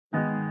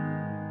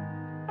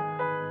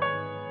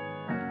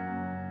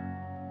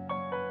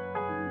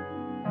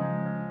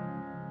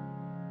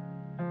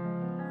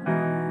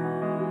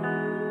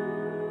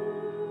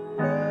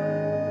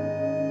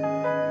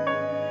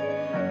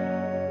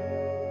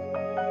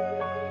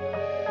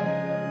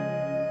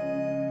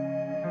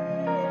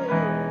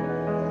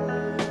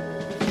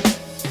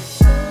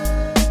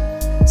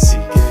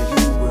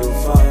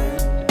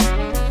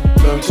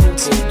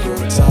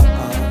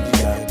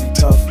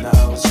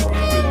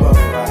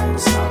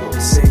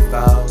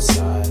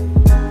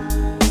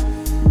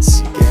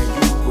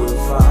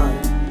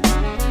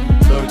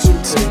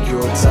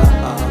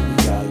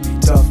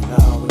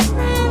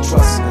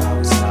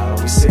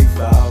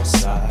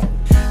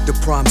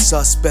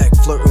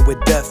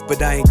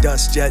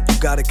dust yet. You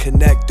gotta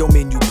connect, don't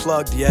mean you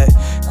plugged yet.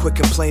 Quit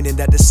complaining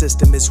that the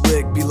system is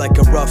rigged. Be like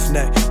a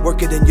roughneck,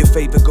 work it in your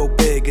favor, go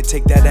big and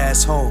take that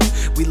ass home.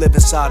 We live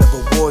inside of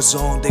a war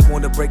zone. They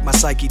wanna break my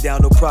psyche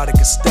down, no product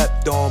is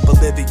stepped on.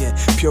 Bolivian,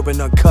 pure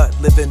and uncut,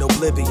 live in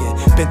oblivion.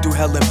 Been through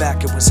hell and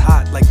back, it was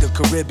hot like the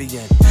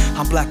Caribbean.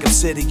 I'm black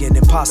obsidian,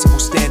 impossible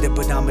standard,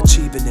 but I'm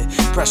achieving it.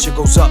 Pressure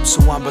goes up,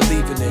 so I'm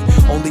relieving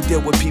it. Only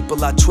deal with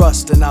people I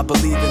trust and I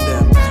believe in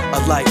them.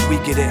 Alike, we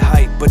get it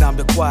hype, but I'm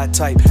the quiet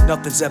type.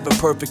 Nothing's ever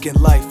perfect in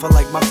life, I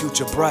like my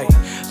future bright.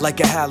 Like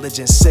a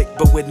halogen, sick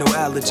but with no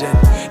allergen.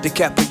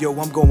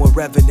 DiCaprio, I'm going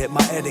revenant.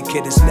 My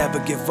etiquette is never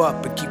give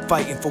up and keep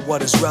fighting for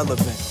what is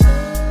relevant.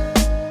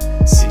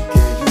 Seek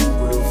and you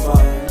will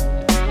find.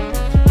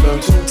 Learn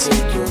to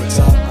take your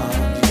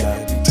time. You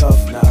gotta be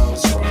tough now.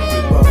 It's gonna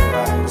be rough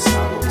right. It's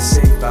not always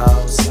safe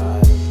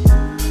outside.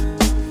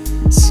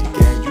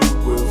 Seek and you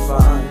will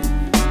find.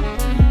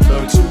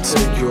 Learn to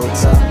take your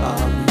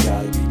time. You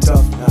gotta be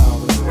tough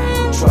now. It's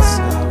gonna be trust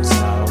now. It's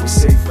not always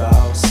safe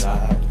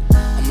outside.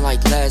 I'm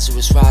like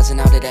Lazarus rising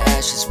out of the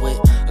ashes with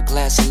a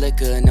glass of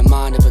liquor in the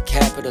mind of a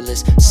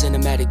capitalist.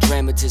 Cinematic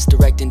dramatist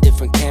directing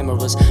different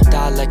cameras.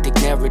 Dialectic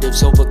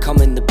narratives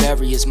overcoming the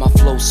barriers. My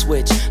flow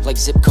switch like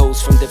zip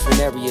codes from different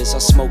areas. I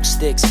smoke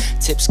sticks,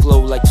 tips glow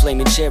like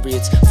flaming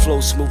chariots.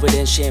 Flow smoother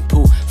than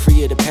shampoo,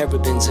 free of the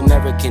parabens.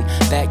 American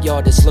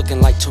backyard is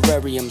looking like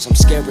terrariums. I'm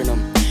scaring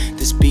them.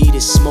 This beat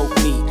is smoke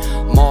meat.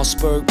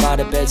 Mossberg by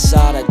the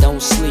bedside, I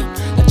don't sleep.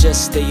 I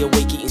just stay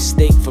awake eating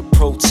steak for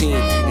protein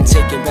and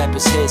taking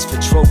rappers' heads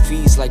for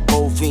trophies like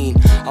bovine.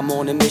 I'm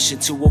on a mission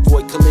to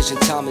avoid collision,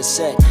 time is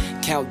set.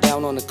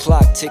 Countdown on the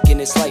clock, ticking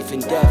it's life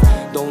and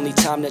death. The only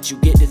time that you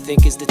get to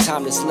think is the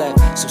time that's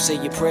left. So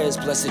say your prayers,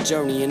 bless the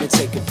journey, and then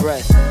take a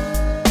breath.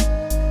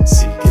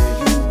 Seek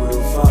and you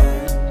will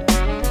find.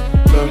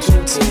 Learn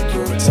to take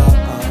your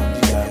time.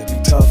 You gotta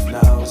be tough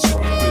now. It's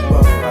gonna be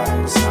rough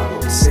right. It's not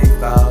always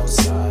safe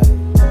outside.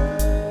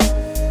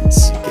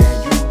 Seek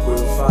and you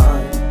will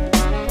find.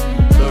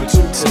 Learn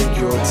to take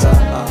your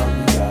time.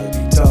 You gotta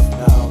be tough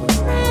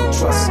now.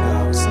 Trust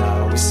now. It's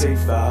not always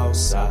safe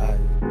outside.